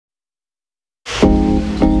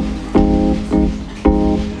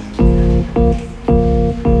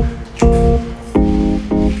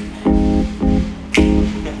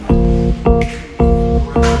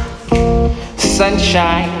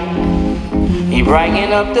sunshine. You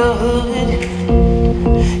brighten up the hood.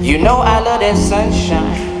 You know I love that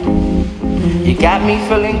sunshine. You got me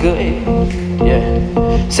feeling good.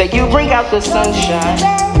 Yeah. Say you bring out the sunshine.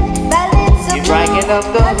 You brighten up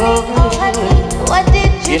the hood.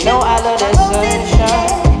 You know I love that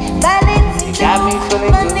sunshine. You got me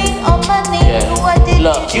feeling good. Yeah.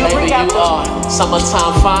 Look, You baby, bring out you are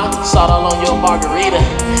summertime fine. Salt all on your margarita.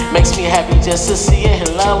 Makes me happy just to see you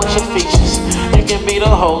in love with your features. You can be the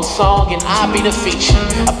whole song and I'll be the feature.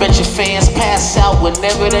 I bet your fans pass out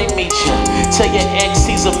whenever they meet you. Tell your ex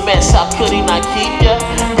he's a mess, how could he not keep ya?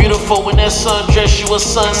 Beautiful in that sundress, you a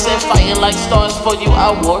sunset. Fighting like stars for you,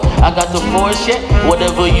 I wore. I got divorced yet,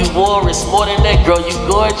 whatever you wore, it's more than that, girl, you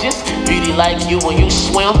gorgeous. Beauty like you when you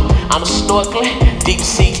swim, I'm snorkeling. Deep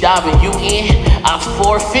sea diving, you in, I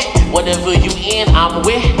forfeit. Whatever you in, I'm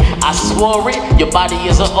with, I swore it. Your body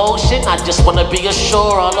is an ocean, I just wanna be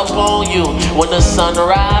ashore all up on you. When the sun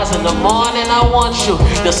rise in the morning, I want you.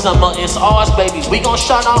 The summer is ours, baby, we gon'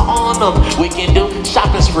 shut out on them. We can do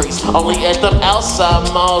shopping sprees, only at them outside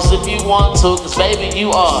malls if you want to. Cause baby,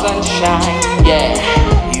 you are sunshine. Yeah.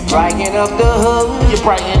 You brighten up the hood. You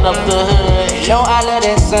brighten up the hood. You know I love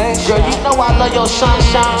that sunshine. Girl, you know I love your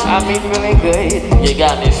sunshine. Got me feeling good. You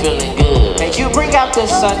got me feeling good. And you bring out the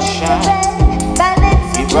sunshine.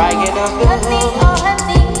 You brighten up the hood.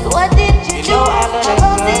 You know I love that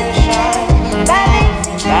sunshine.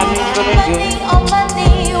 Got me feeling good.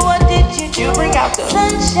 You bring out the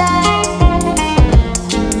sunshine.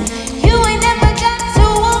 You ain't never got to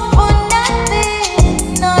work for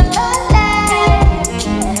nothing. No, no lie.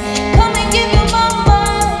 Come and give your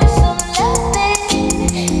mama some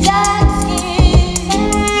loving. Dark skin,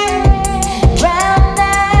 brown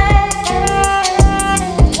eyes,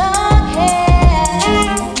 long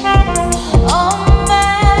hair. Oh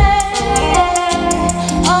my,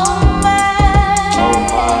 oh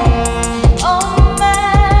my, oh my.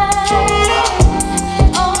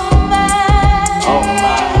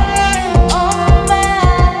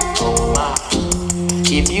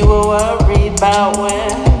 If you were worried about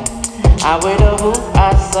when I went to who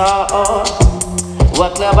I saw,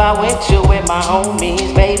 what club I went to with my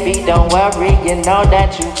homies, baby, don't worry, you know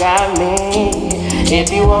that you got me.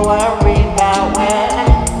 If you were worried about when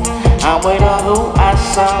I went to who I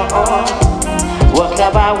saw, what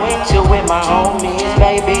club I went to with my homies,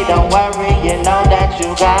 baby, don't worry, you know that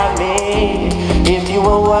you got me. If you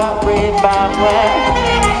were worried about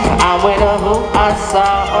when I went to who I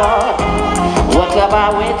saw, what club I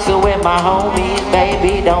went to with my homies,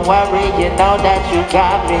 baby, don't worry, you know that you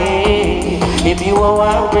got me. If you were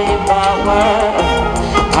worried about what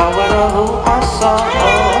I went to who I saw,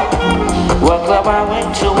 what club I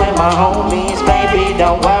went to with my homies, baby,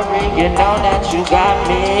 don't worry, you know that you got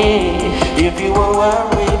me. If you were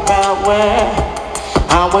worried about where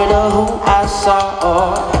I went to who I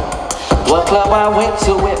saw, what club I went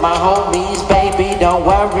to with my homies, baby, don't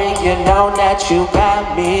worry, you know that you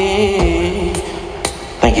got me.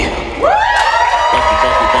 Thank you.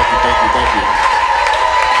 Thank you.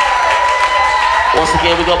 Once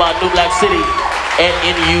again, we go by NuBlvckCity at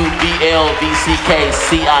NuBlvckCity.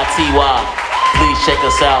 Please check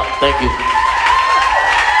us out. Thank you.